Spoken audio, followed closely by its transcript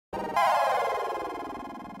What's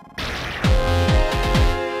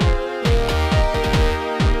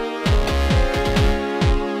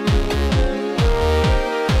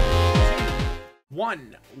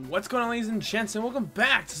going on, ladies and gents, and welcome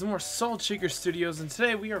back to some more Salt Shaker Studios. And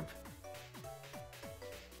today we are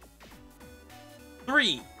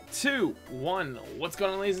 3, 2, 1. What's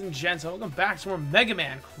going on, ladies and gents, and welcome back to more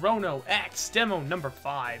Megaman Chrono X demo number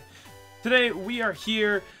 5. Today we are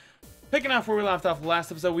here picking up where we left off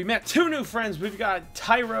last episode. We met two new friends. We've got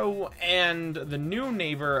Tyro and the new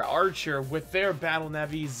neighbor Archer with their battle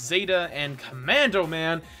navi Zeta and Commando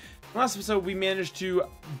Man. Last episode, we managed to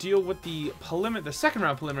deal with the second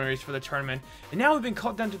round preliminaries for the tournament, and now we've been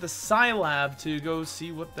called down to the Sci Lab to go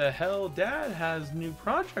see what the hell Dad has new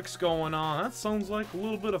projects going on. That sounds like a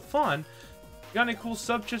little bit of fun. You got any cool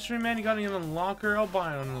subchips for me, man? You got any unlocker? I'll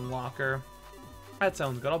buy an unlocker. That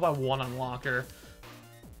sounds good. I'll buy one unlocker.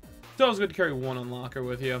 It's always good to carry one unlocker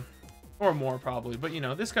with you. Or more, probably. But, you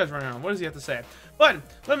know, this guy's running around. What does he have to say? But,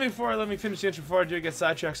 let me finish the intro before I do get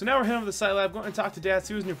sidetracked. So now we're heading over to the Sci Lab, going to talk to Dad,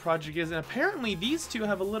 see what his new project is. And apparently, these two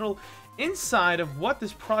have a little inside of what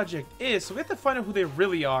this project is. So we have to find out who they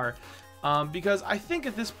really are. Because I think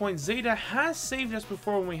at this point, Zeta has saved us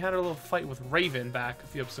before when we had a little fight with Raven back a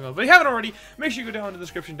few episodes ago. But if you haven't already, make sure you go down in the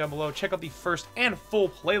description down below. Check out the first and full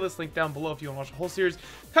playlist link down below if you want to watch the whole series.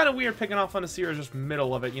 Kind of weird picking off on a series just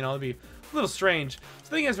middle of it, you know, it'd be a little strange.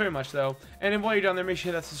 So thank you guys very much, though. And then while you're down there, make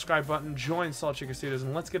sure you hit that subscribe button, join Salt Shaker Studios,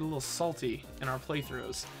 and let's get a little salty in our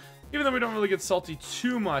playthroughs. Even though we don't really get salty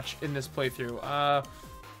too much in this playthrough.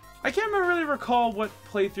 I can't really recall what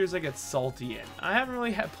playthroughs I get salty in. I haven't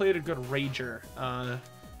really played a good Rager. That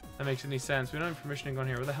makes any sense. We don't have permission to go in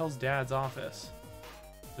here. Where the hell's Dad's office?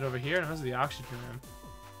 Is it over here? No, this is the oxygen room.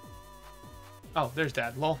 Oh, there's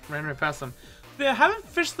Dad. Lol, ran right past him. They haven't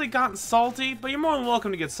officially gotten salty, but you're more than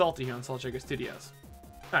welcome to get salty here on Salt Shaker Studios.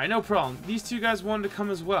 Alright, no problem. These two guys wanted to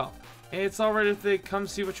come as well. Hey, it's alright if they come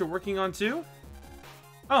see what you're working on too?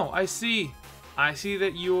 Oh, I see. I see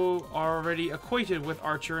that you are already acquainted with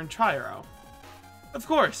Archer and Tyro. Of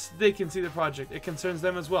course, they can see the project. It concerns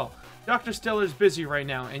them as well. Dr. Stellar's busy right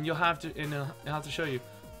now, and he'll have to show you.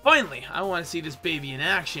 Finally, I want to see this baby in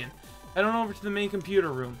action. Head on over to the main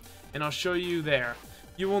computer room, and I'll show you there.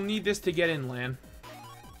 You will need this to get in, Lan.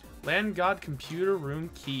 Lan got computer room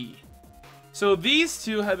key. So these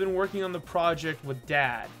two have been working on the project with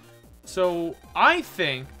Dad. So I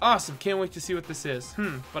think, awesome, can't wait to see what this is.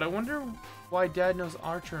 But I wonder why Dad knows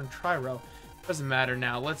Archer and Tyro. Doesn't matter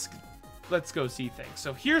now. Let's go see things.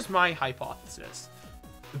 So here's my hypothesis.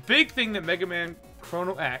 The big thing that Megaman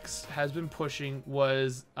Chrono X has been pushing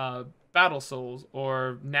was Battle Souls,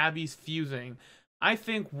 or Navi's fusing. I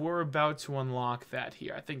think we're about to unlock that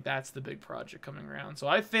here. I think that's the big project coming around. So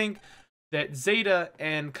I think that Zeta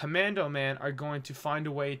and Commando Man are going to find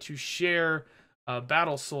a way to share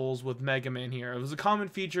Battle Souls with Mega Man here. It was a common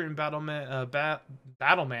feature in Megaman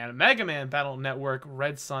Battlenetwork,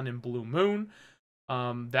 Red Sun and Blue Moon.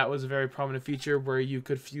 That was a very prominent feature where you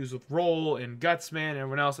could fuse with Roll and Gutsman and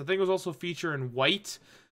everyone else. I think it was also a feature in White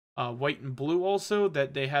and Blue also,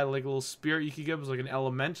 that they had like a little spirit you could get. It was like an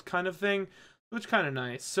element kind of thing, which kind of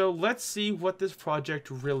nice. So let's see what this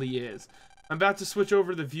project really is. I'm about to switch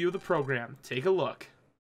over to the view of the program. Take a look.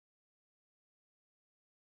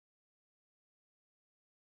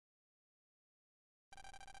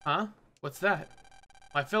 Huh? What's that?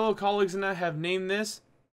 My fellow colleagues and I have named this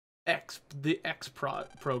the X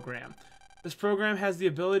program. This program has the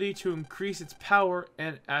ability to increase its power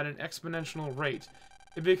and at an exponential rate.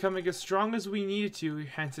 It becoming as strong as we need it to,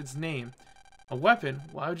 hence its name. A weapon?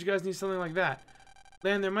 Why would you guys need something like that?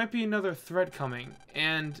 Lan, there might be another threat coming,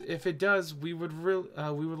 and if it does, we would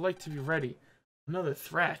like to be ready. Another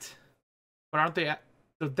threat? But aren't they?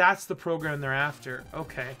 So that's the program they're after.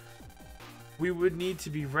 Okay. We would need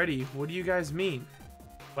to be ready. What do you guys mean?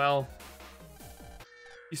 Well,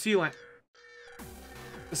 you see, Lan,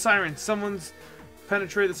 the siren. Someone's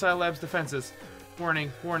penetrated the Sci Lab's defenses.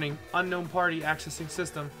 Warning, warning. Unknown party accessing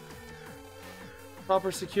system.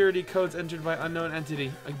 Proper security codes entered by unknown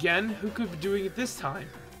entity. Again? Who could be doing it this time?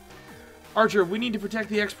 Archer, we need to protect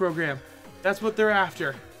the X program. That's what they're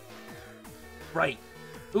after. Right.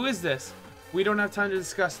 Who is this? We don't have time to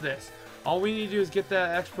discuss this. All we need to do is get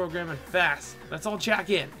that X program and fast. Let's all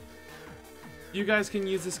jack in. You guys can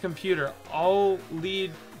use this computer. I'll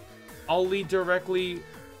lead directly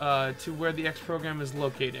to where the X program is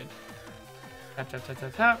located. Tap, tap, tap,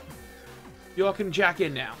 tap, tap. You all can jack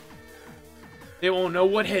in now. They won't know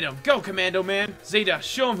what hit them. Go, Commando Man. Zeta,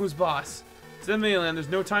 show them who's boss. Send me in. There's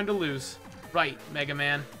no time to lose. Right, Mega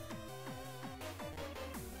Man.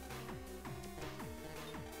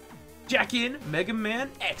 Jack in, Mega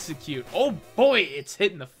Man, execute. Oh boy, it's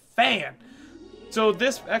hitting the fan. So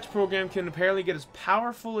this X program can apparently get as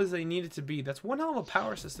powerful as they need it to be. That's one hell of a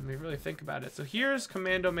power system if you really think about it. So here's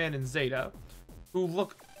Commando Man and Zeta, who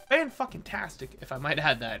look fan-fucking-tastic, if I might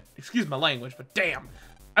add that. Excuse my language, but damn.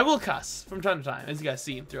 I will cuss from time to time, as you guys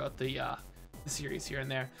see throughout the series here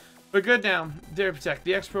and there. But good now. Dare protect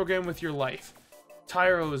the X program with your life.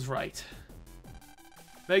 Tyro is right.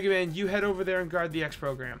 Mega Man, you head over there and guard the X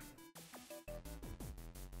program.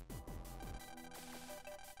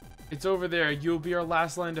 It's over there. You'll be our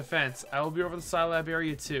last line of defense. I will be over the Scilab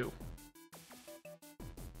area too.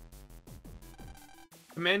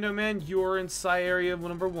 Commando Man, you're in Psi area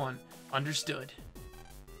number 1. Understood.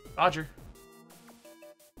 Roger.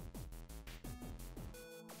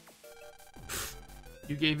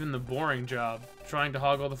 You gave him the boring job. Trying to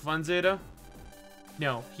hog all the fun, Zeta?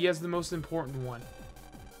 No, he has the most important one.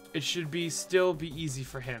 It should still be easy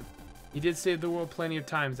for him. He did save the world plenty of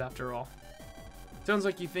times after all. Sounds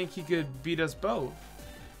like you think he could beat us both.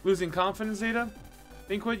 Losing confidence, Zeta?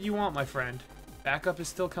 Think what you want, my friend. Backup is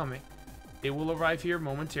still coming. They will arrive here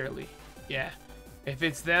momentarily. Yeah. If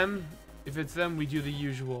it's them, we do the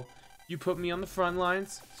usual. You put me on the front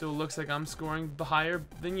lines, so it looks like I'm scoring higher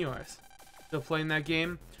than yours. Still playing that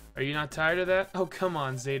game? Are you not tired of that? Oh, come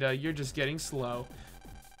on, Zeta. You're just getting slow.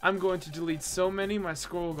 I'm going to delete so many, my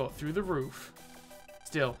score will go through the roof.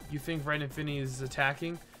 Still, you think Red Infinity is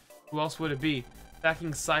attacking? Who else would it be?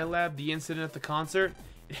 Attacking Scilab, the incident at the concert?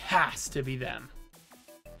 It has to be them.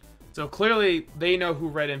 So clearly, they know who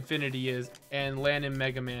Red Infinity is, and Lan and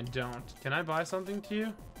Mega Man don't. Can I buy something to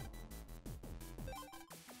you?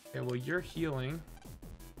 Okay, well, you're healing.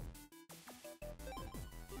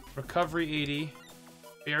 Recovery 80,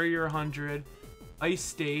 Barrier 100, Ice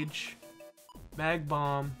Stage, Mag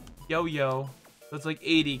Bomb, Yo-Yo. That's like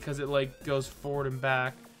 80 because it like goes forward and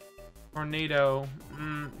back. Tornado.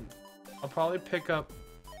 I'll probably pick up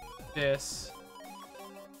this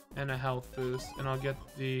and a health boost, and I'll get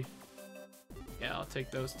the. Yeah, I'll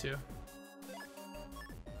take those two.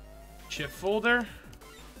 Chip folder.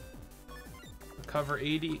 Recover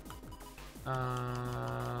 80.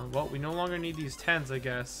 Well, we no longer need these 10s, I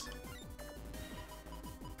guess.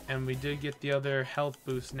 And we did get the other health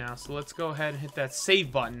boost now, so let's go ahead and hit that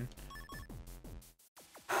save button.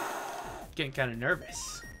 Getting kind of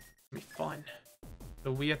nervous. It'll be fun.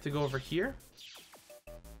 So we have to go over here.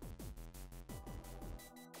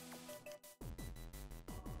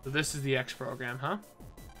 So this is the X program, huh?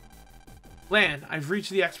 Lan, I've reached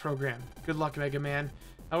the X program. Good luck, Mega Man.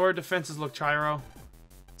 How are our defenses look, Chiro?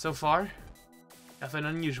 So far? Nothing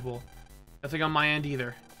unusual. Nothing on my end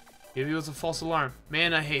either. Maybe it was a false alarm.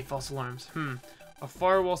 Man, I hate false alarms. A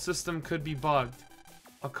firewall system could be bugged.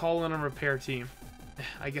 I'll call in a repair team.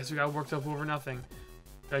 I guess we got worked up over nothing.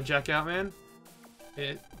 Should I jack out, man?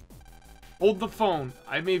 Hold the phone.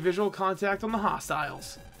 I've made visual contact on the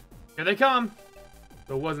hostiles. Here they come.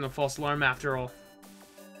 It wasn't a false alarm after all.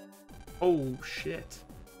 Oh, shit.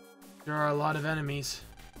 There are a lot of enemies.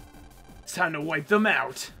 It's time to wipe them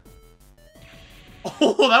out.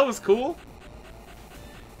 Oh, that was cool.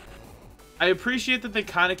 I appreciate that they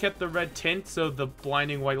kind of kept the red tint so the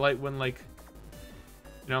blinding white light wouldn't, like,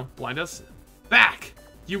 you know, blind us. Back!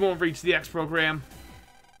 You won't reach the X program.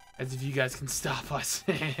 As if you guys can stop us.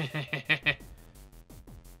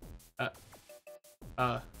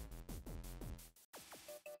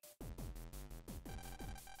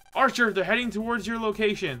 Archer, they're heading towards your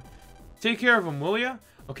location. Take care of them, will ya?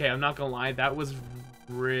 Okay, I'm not gonna lie, that was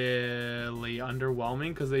really underwhelming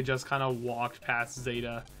because they just kind of walked past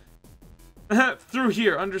Zeta. Through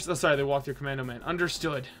here. Sorry, they walked through Commando Man.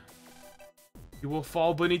 Understood. You will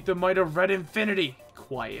fall beneath the might of Red Infinity.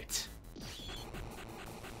 Quiet.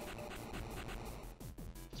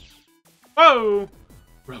 Whoa!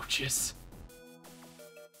 Roaches.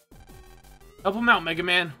 Help him out, Mega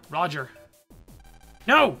Man. Roger.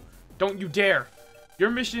 No! Don't you dare. Your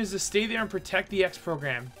mission is to stay there and protect the X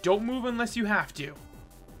program. Don't move unless you have to.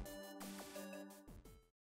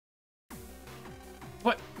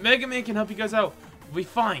 But Mega Man can help you guys out. We'll be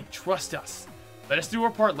fine. Trust us. Let us do our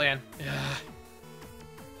part, Lan. Ugh.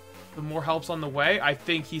 The more help's on the way. I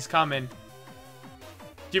think he's coming.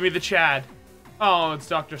 Give me the Chad. Oh, it's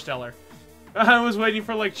Dr. Stellar. I was waiting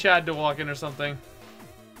for, like, Chad to walk in or something.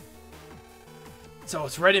 So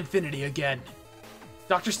it's Red Infinity again.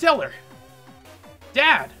 Dr. Stellar.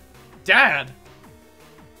 Dad. Dad.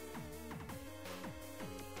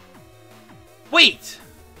 Wait.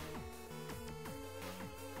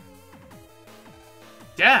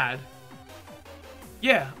 Dad?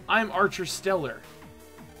 Yeah, I'm Archer Stellar.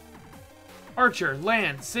 Archer,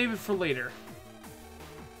 Lan, save it for later.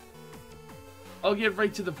 I'll get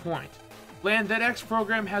right to the point. Land, that X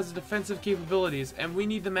program has defensive capabilities, and we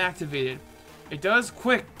need them activated. It does?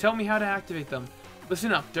 Quick, tell me how to activate them.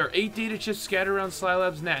 Listen up, there are 8 data chips scattered around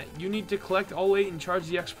Slylab's net. You need to collect all 8 and charge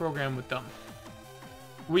the X program with them.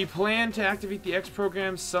 We planned to activate the X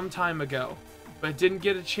program some time ago, but didn't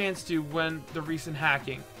get a chance to when the recent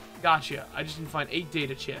hacking. Gotcha, I just didn't find 8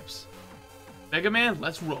 data chips. Mega Man,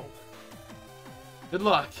 let's roll. Good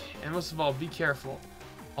luck, and most of all, be careful.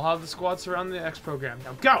 I'll have the squad surround the X program.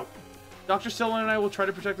 Now go! Dr. Stella and I will try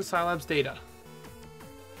to protect the Slylab's data.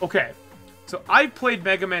 Okay, so I played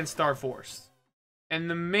Mega Man Star Force, and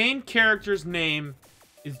the main character's name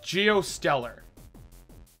is Geostellar.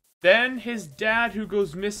 Then his dad, who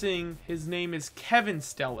goes missing, his name is Kevin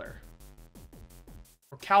Stellar.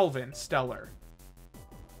 Or Calvin Stellar.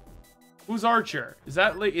 Who's Archer? Is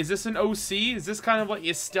that like, is this an OC? Is this kind of like,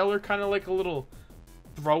 is Stellar kind of like a little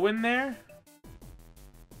throw in there?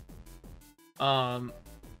 Hang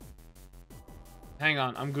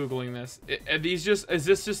on, I'm Googling this. Are these just, is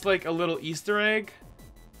this just like a little Easter egg?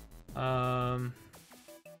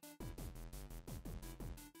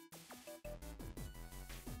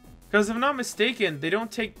 Because if I'm not mistaken, they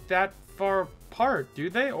don't take that far apart,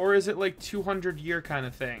 do they? Or is it like 200-year kind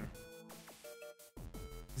of thing?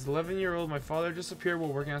 As 11-year-old, my father disappeared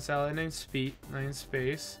while working on satellite named space.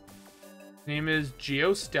 His name is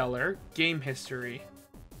Geostellar. Game history.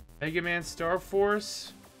 Mega Man Star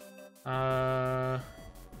Force. Okay.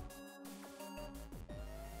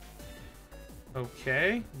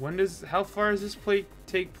 How far does this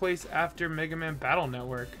take place after Mega Man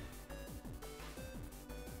Battlenetwork?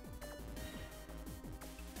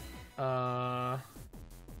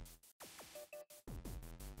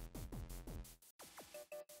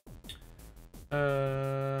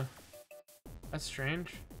 That's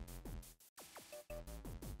strange.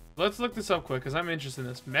 Let's look this up quick, because I'm interested in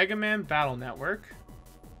this. Mega Man Battlenetwork.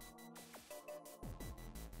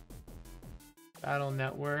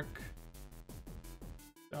 Battlenetwork.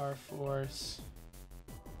 Star Force.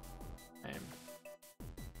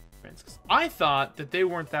 I thought that they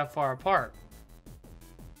weren't that far apart.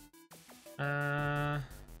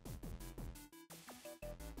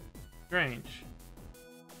 Strange.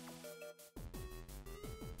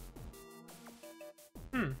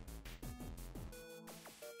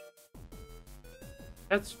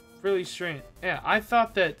 That's really strange. Yeah, I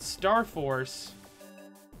thought that Star Force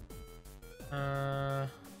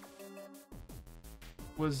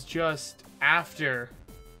was just after,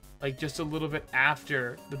 like just a little bit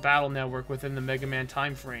after the Battlenetwork within the Mega Man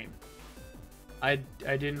time frame. I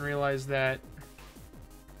didn't realize that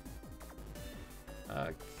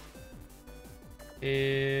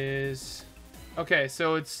is okay.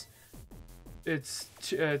 So it's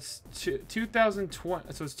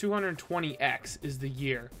 2020. So it's 220X is the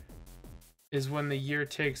year. Is when the year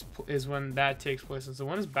is when that takes place. And so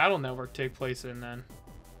when does Battlenetwork take place in then?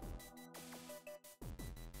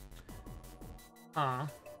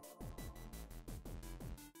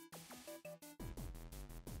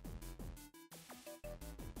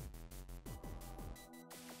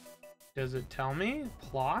 Does it tell me?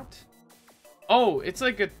 Plot? Oh, it's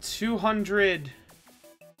like a 200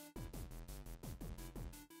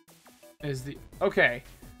 is the... Okay.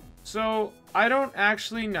 So, I don't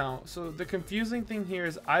actually know. So, the confusing thing here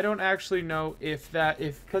is I don't actually know if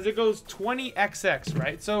because it goes 20XX,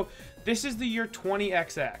 right? So, this is the year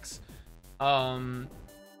 20XX.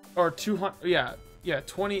 Or 200, yeah,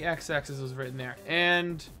 20XX is what's written there.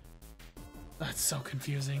 And that's so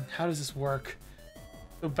confusing. How does this work?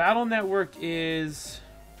 So Battlenetwork is...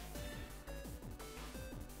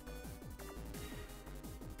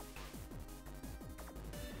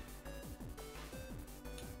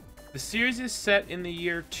 The series is set in the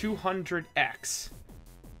year 200X.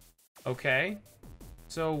 Okay.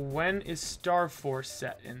 So when is Star Force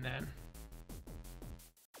set in then?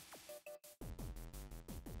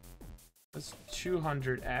 That's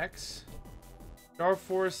 200X. Star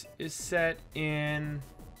Force is set in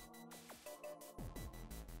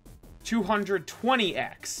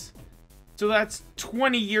 220X. So that's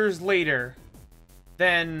 20 years later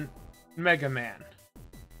than Mega Man.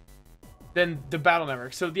 Than the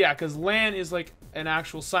Battlenetwork. So yeah, because Lan is like an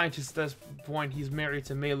actual scientist at this point. He's married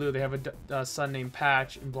to Meilu. They have a son named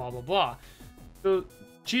Patch and blah blah blah. So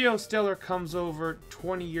Geostellar comes over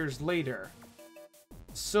 20 years later.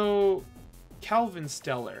 So Calvin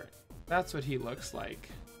Stellar, that's what he looks like.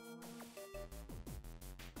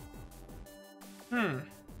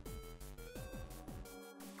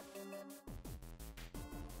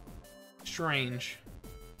 Strange.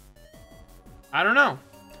 I don't know.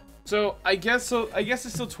 So I guess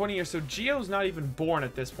it's still 20 years. So Geo's not even born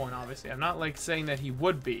at this point. Obviously, I'm not like saying that he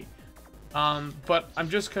would be. But I'm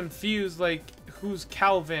just confused. Like, who's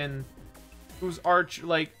Calvin? Who's Archer?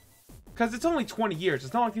 Like, because it's only 20 years.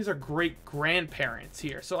 It's not like these are great grandparents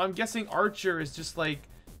here. So I'm guessing Archer is just like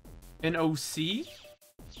an OC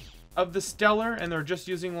of the Stellar, and they're just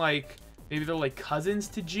using like, maybe they're like cousins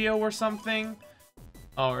to Geo or something.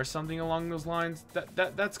 Oh, or something along those lines.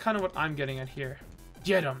 That's kind of what I'm getting at here.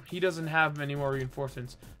 Get him. He doesn't have any more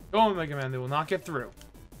reinforcements. Go on, Mega Man. They will not get through.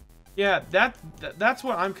 Yeah, that's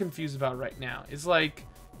what I'm confused about right now. Is like,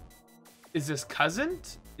 is this cousin?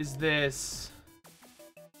 Is this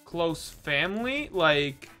close family?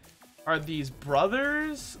 Like, are these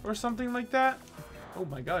brothers or something like that? Oh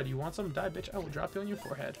my god, you want some? Die, bitch. I will drop you on your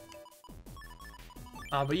forehead.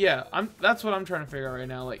 But yeah, that's what I'm trying to figure out right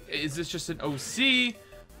now. Like, is this just an OC?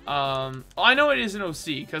 I know it is an OC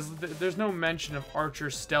because there's no mention of Archer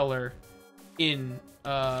Stellar in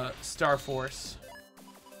Star Force.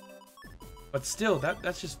 But still,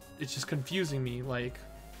 it's just confusing me. Like,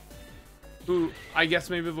 who? I guess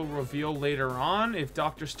maybe they'll reveal later on if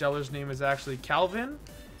Dr. Stellar's name is actually Calvin.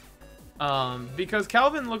 Because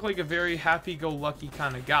Calvin looked like a very happy-go-lucky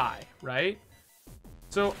kind of guy, right?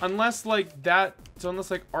 So unless like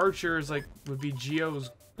Archer is like would be Geo's,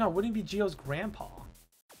 no, wouldn't he be Geo's grandpa,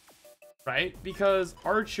 right? Because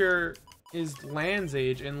Archer is Lan's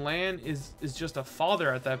age, and Lan is just a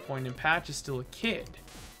father at that point, and Patch is still a kid.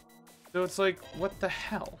 So it's like, what the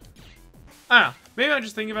hell? I don't know. Maybe I'm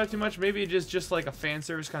just thinking about it too much. Maybe it is just like a fan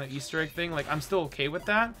service kind of Easter egg thing. Like, I'm still okay with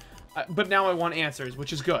that, but now I want answers,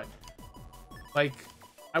 which is good. Like,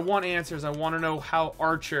 I want answers. I want to know how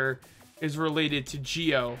Archer is related to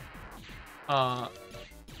Geo,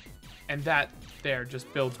 and that there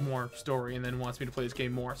just builds more story and then wants me to play this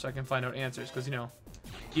game more so I can find out answers, because, you know,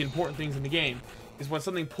 the important things in the game is when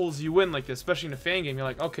something pulls you in like this, especially in a fan game, you're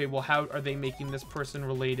like, okay, well, how are they making this person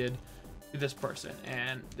related to this person?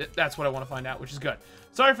 And that's what I want to find out, which is good.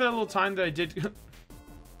 Sorry for that little time that I did.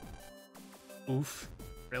 Oof.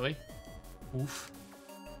 Really? Oof.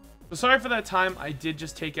 So sorry for that time I did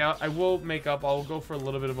just take out. I will make up. I'll go for a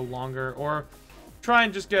little bit of a longer, or try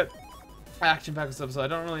and just get action packed this episode. I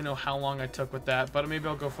don't really know how long I took with that, but maybe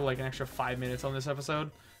I'll go for like an extra 5 minutes on this episode.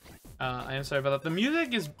 I am sorry about that. The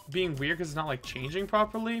music is being weird because it's not like changing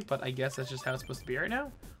properly, but I guess that's just how it's supposed to be right now.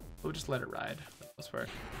 We'll just let it ride. That's work.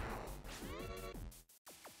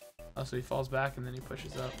 Oh, so he falls back and then he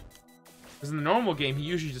pushes up. Because in the normal game, he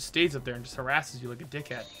usually just stays up there and just harasses you like a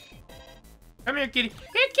dickhead. Come here, kitty.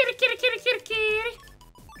 Here, kitty, kitty, kitty, kitty, kitty.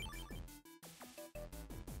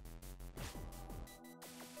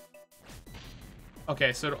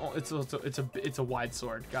 Okay, so it's a wide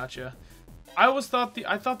sword. Gotcha. I thought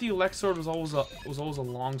the elect sword was always a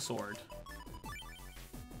long sword.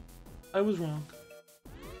 I was wrong.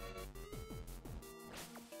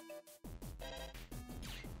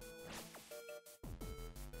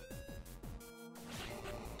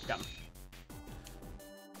 Yeah.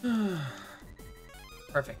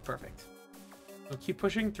 Perfect, perfect. So keep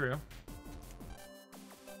pushing through.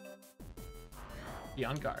 Be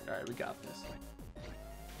on guard. All right, we got this.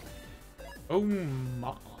 Oh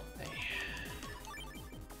my.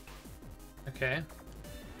 Okay.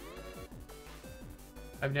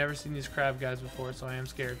 I've never seen these crab guys before, so I am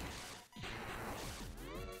scared.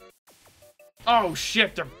 Oh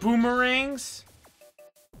shit, they're boomerangs?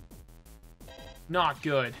 Not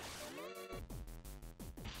good.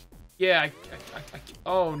 Yeah,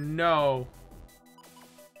 oh no.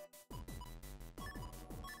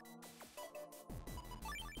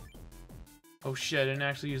 Oh shit, I didn't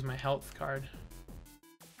actually use my health card.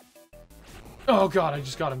 Oh god, I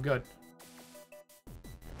just got him good.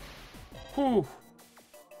 Whew.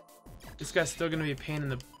 This guy's still gonna be a pain in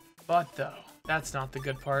the butt though. That's not the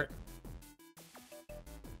good part.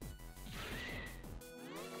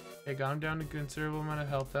 Okay, got him down to a considerable amount of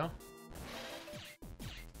health though.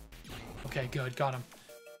 Okay, good, got him.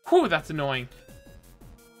 Whew, that's annoying.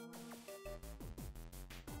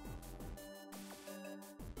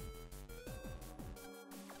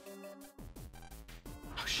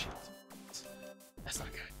 Oh shit. That's not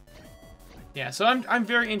good. Yeah, so I'm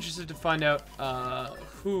very interested to find out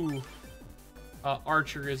who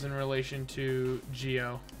Archer is in relation to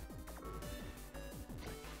Geo.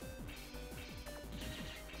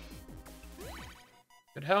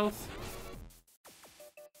 Good health.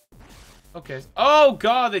 Okay. Oh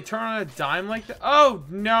god, they turn on a dime like that. Oh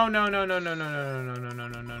no no no no no no no no no no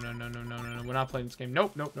no no no no no no no no. We're not playing this game.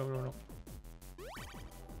 Nope nope no no no.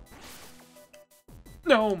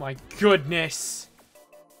 No, my goodness.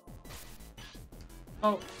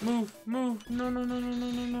 Oh, move, move. No, no, no, no,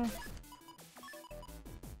 no, no, no.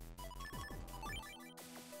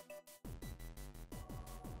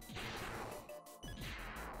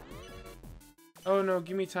 Oh no,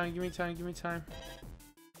 give me time, give me time, give me time.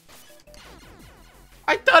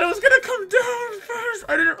 I thought it was gonna come down first.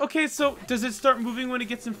 I didn't. Okay, so does it start moving when it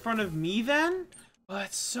gets in front of me then? Oh,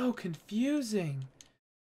 that's so confusing.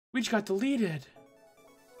 We just got deleted.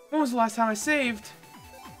 When was the last time I saved?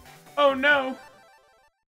 Oh no.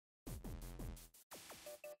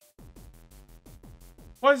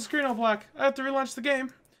 Why is the screen all black? I have to relaunch the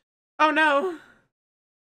game. Oh no.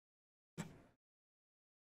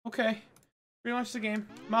 Okay. Relaunch the game.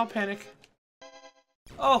 Mild panic.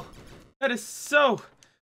 Oh, that is so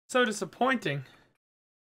disappointing.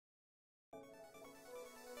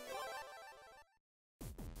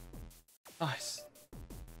 Nice.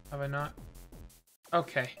 Have I not?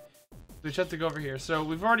 Okay. We just have to go over here. So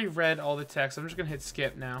we've already read all the text. I'm just gonna hit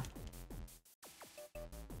skip now.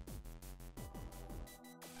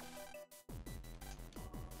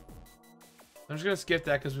 I'm just gonna skip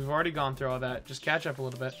that because we've already gone through all that. Just catch up a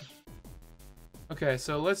little bit. Okay,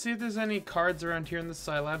 so let's see if there's any cards around here in the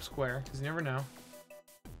Scilab Square, because you never know.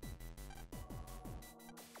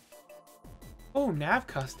 Oh, nav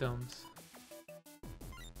customs.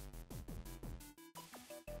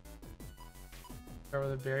 Cover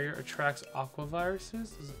the barrier attracts aqua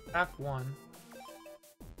viruses. Does it attack one?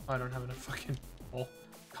 Oh, I don't have enough fucking. Oh,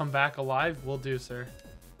 come back alive? Will do, sir.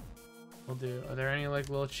 Will do. Are there any like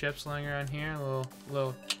little chips lying around here? Little. You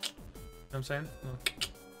know what I'm saying? Little.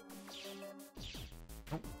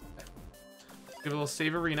 Oh. Give it a little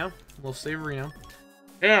savorino. A little savorino.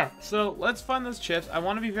 Yeah. So let's find those chips. I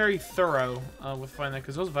want to be very thorough with finding that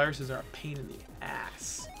because those viruses are a pain in the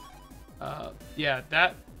ass. Yeah.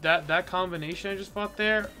 That combination I just fought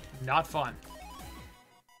there, not fun.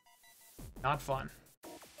 Not fun.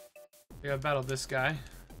 I gotta battle this guy.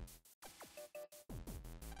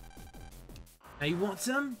 Now you want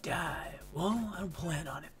some? Die. Well, I don't plan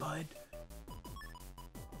on it, bud.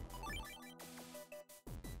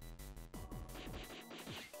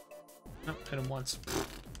 Nope, hit him once.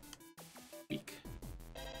 Weak.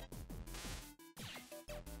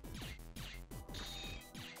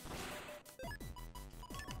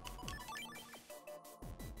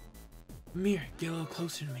 Come here, get a little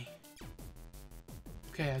closer to me.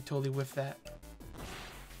 Okay, I totally whiffed that.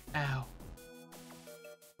 Ow.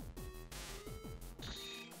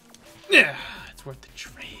 Yeah, it's worth the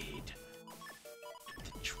trade.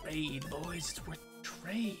 The trade, boys. It's worth the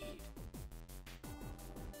trade.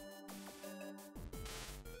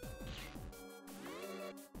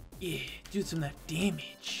 Yeah, do some of that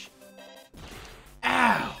damage.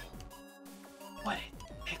 Ow! What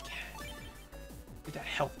a dickhead. Get that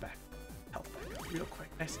health back. Health back real quick.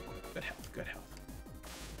 Nice and quick. Good health, good health.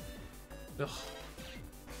 Ugh.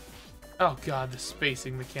 Oh god, the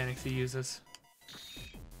spacing mechanics he uses.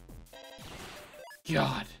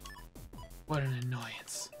 God. What an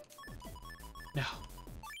annoyance. No.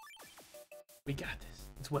 We got this.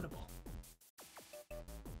 It's winnable.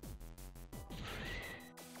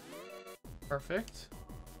 Perfect.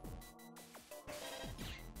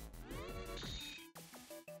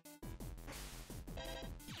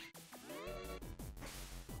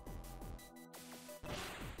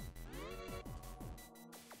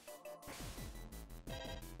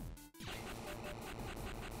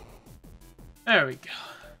 There we go.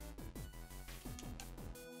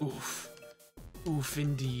 Oof. Oof,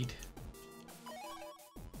 indeed.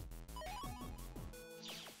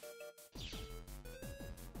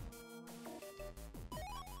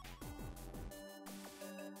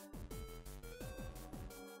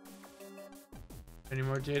 Any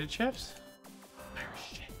more data chips? Oh,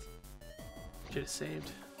 shit. Should have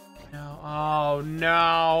saved. No. Oh,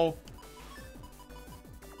 no.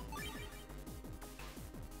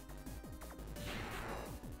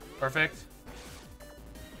 Perfect.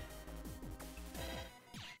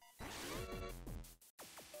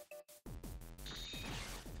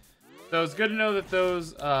 So it's good to know that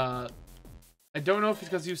those, I don't know if it's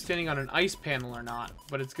because he was standing on an ice panel or not,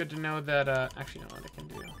 but it's good to know that, actually, know what I can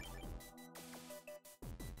do.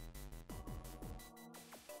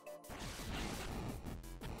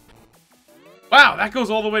 Wow, that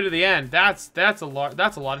goes all the way to the end. That's a lot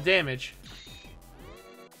of damage.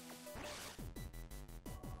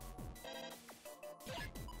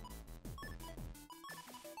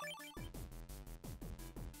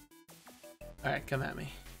 All right, come at me.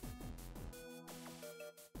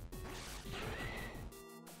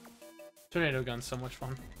 Tornado gun's so much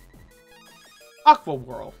fun. Aqua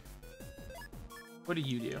Whirl. What do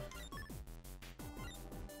you do?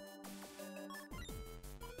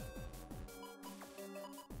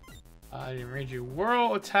 I didn't read you.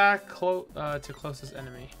 Whirl attack to closest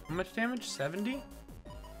enemy. How much damage? 70?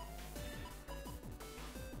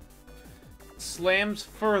 Slams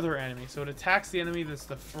further enemy. So it attacks the enemy that's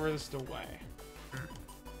the furthest away.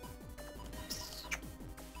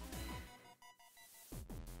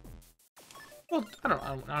 Well, I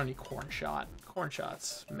don't need corn shot. Corn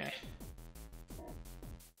shots, meh.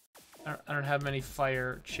 I don't have many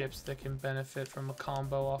fire chips that can benefit from a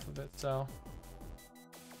combo off of it, so.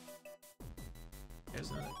 Here's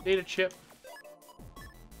another data chip. So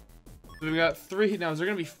we've got 3. Now, is there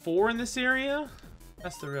going to be 4 in this area?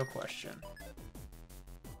 That's the real question.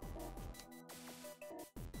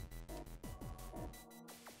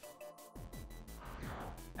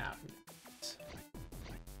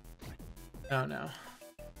 Oh, no.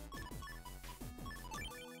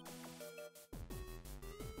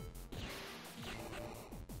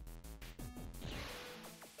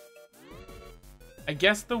 I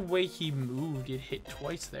guess the way he moved, it hit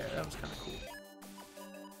twice there. That was kind of cool.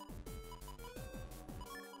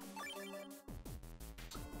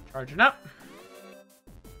 Charging up.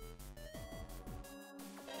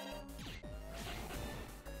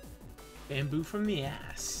 Bamboo from the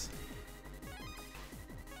ass.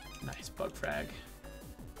 Nice bug frag.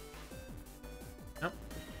 Nope.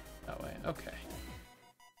 That way. Okay.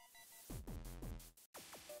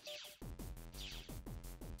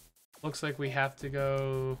 Looks like we have to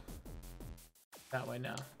go that way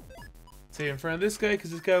now. Stay in front of this guy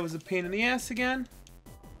because this guy was a pain in the ass again.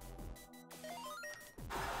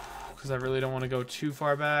 Because I really don't want to go too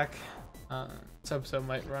far back. This episode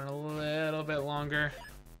might run a little bit longer.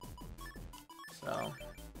 So.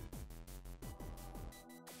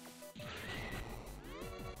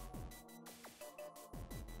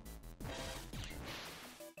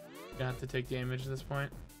 Gonna have to take damage at this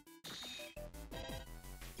point.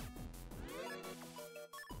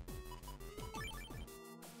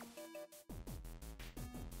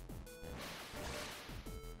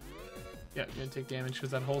 Yeah, gonna take damage because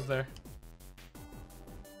that hole's there.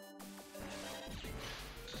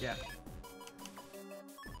 Yeah.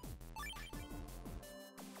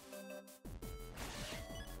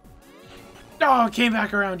 Oh, it came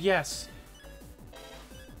back around, yes.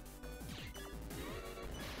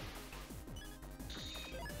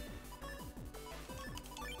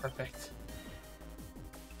 Perfect.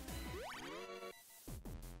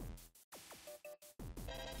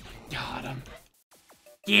 Got him.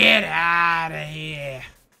 Get out of here.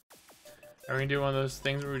 Are we gonna do one of those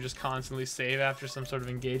things where we just constantly save after some sort of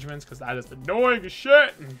engagements? Because that is annoying as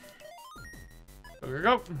shit. So here we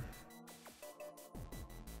go.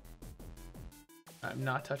 I'm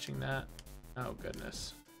not touching that. Oh,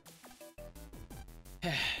 goodness.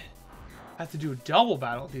 I have to do a double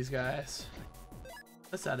battle with these guys.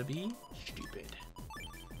 That's ought to be stupid.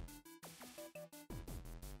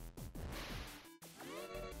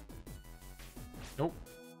 Nope.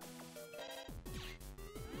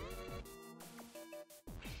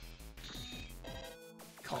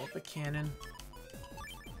 Call it the cannon.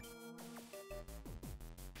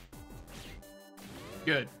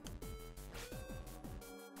 Good.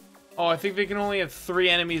 Oh, I think they can only have 3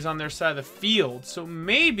 enemies on their side of the field. So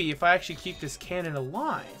maybe if I actually keep this cannon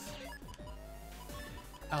alive,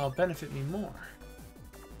 that'll benefit me more.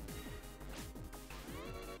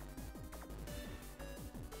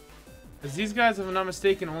 Because these guys, if I'm not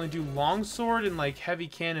mistaken, only do longsword and like heavy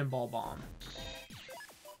cannonball bomb.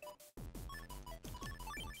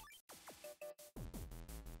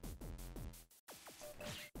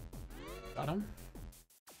 Got him.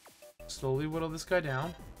 Slowly whittle this guy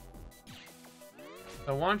down.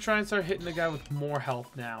 I want to try and start hitting the guy with more health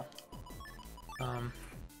now.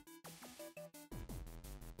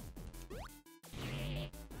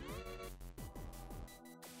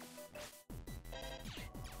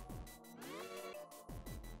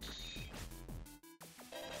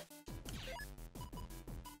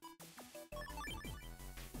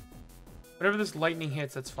 Whatever this lightning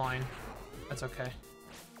hits, that's fine. That's okay.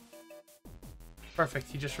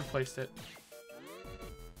 Perfect, he just replaced it.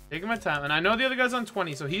 Taking my time, and I know the other guy's on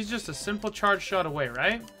 20, so he's just a simple charge shot away,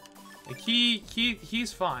 right? Like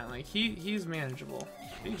he's fine. Like he's manageable.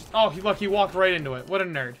 Look, he walked right into it. What a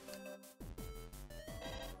nerd.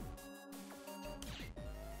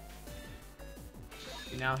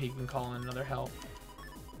 Now he can call in another help.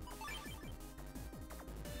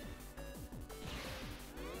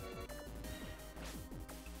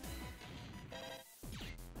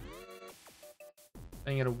 I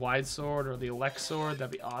can get a wide sword or the elect sword.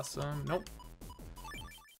 That'd be awesome. Nope.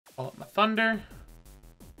 Call up my thunder.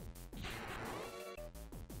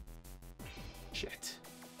 Shit.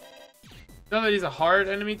 Not that he's a hard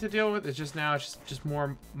enemy to deal with. It's just now it's just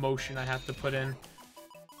more motion I have to put in.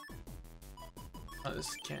 Oh,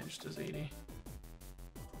 this cannon just does 80.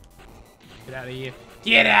 Get out of here.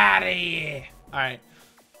 Get out of here! Alright.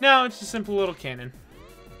 Now it's just a simple little cannon.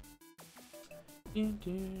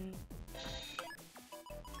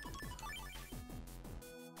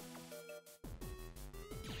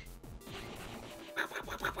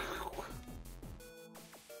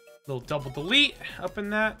 Little double delete up in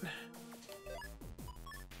that.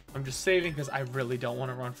 I'm just saving because I really don't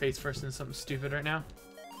want to run face first into something stupid right now.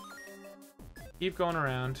 Keep going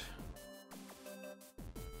around.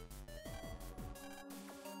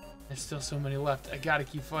 There's still so many left. I gotta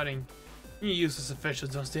keep fighting. You useless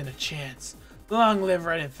officials don't stand a chance. Long live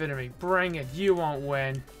Red Infinity. Bring it. You won't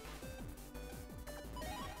win.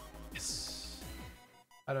 Yes.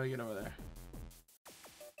 How do I get over there?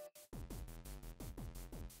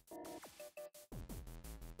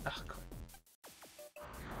 Oh, cool.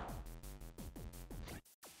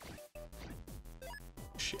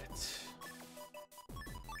 Shit.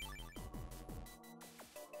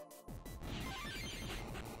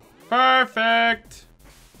 Perfect.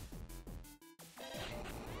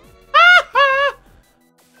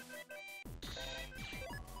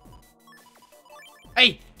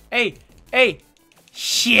 Hey!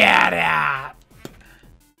 Shut up!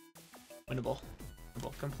 Winnable.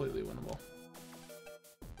 Winnable. Completely winnable.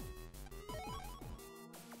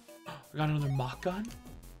 We got another mock gun?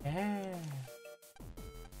 Yeah.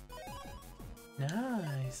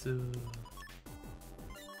 Nice.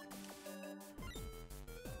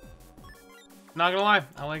 Not gonna lie,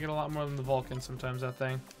 I like it a lot more than the Vulcan sometimes, that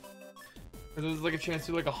thing. There's like a chance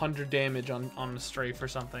to do like 100 damage on the strafe or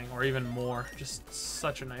something, or even more. Just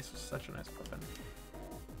such a nice weapon.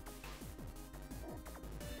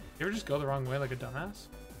 You ever just go the wrong way like a dumbass?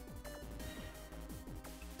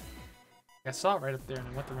 I saw it right up there and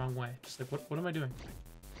I went the wrong way. Just like, what am I doing?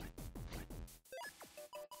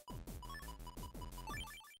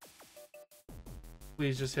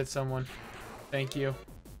 Please just hit someone. Thank you.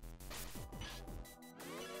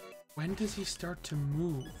 When does he start to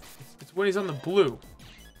move? It's when he's on the blue.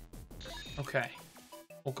 Okay.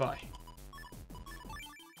 Okay.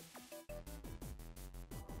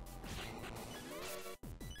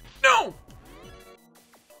 No!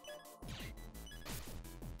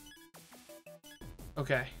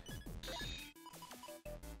 Okay.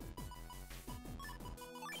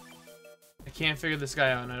 I can't figure this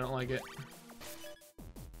guy out and I don't like it.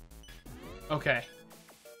 Okay.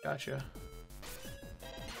 Gotcha.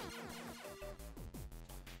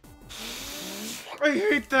 I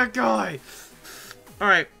hate that guy!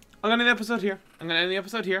 Alright, I'm gonna end the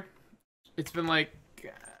episode here. It's been like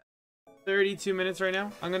 32 minutes right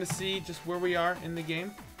now. I'm gonna see just where we are in the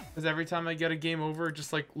game. Because every time I get a game over, it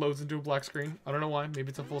just like loads into a black screen. I don't know why. Maybe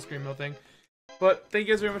it's a full screen mode thing. But thank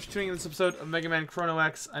you guys very much for tuning in this episode of Megaman Chrono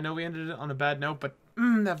X. I know we ended it on a bad note, but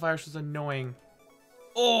that virus was annoying.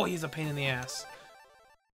 Oh, he's a pain in the ass.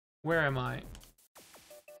 Where am I?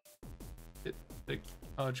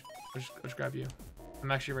 I'll just grab you.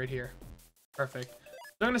 I'm actually right here. Perfect. So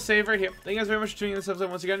I'm going to save right here. Thank you guys very much for tuning in this episode.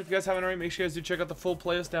 Once again, if you guys haven't already, make sure you guys do check out the full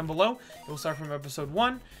playlist down below. It will start from episode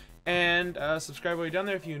 1. And subscribe while you're down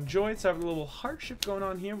there if you enjoyed. So I have a little hardship going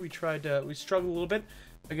on here. We struggled a little bit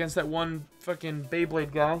against that one fucking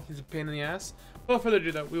Beyblade guy. He's a pain in the ass. Without further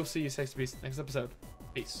ado, though, we will see you, Sexy Beast, next episode.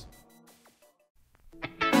 Peace.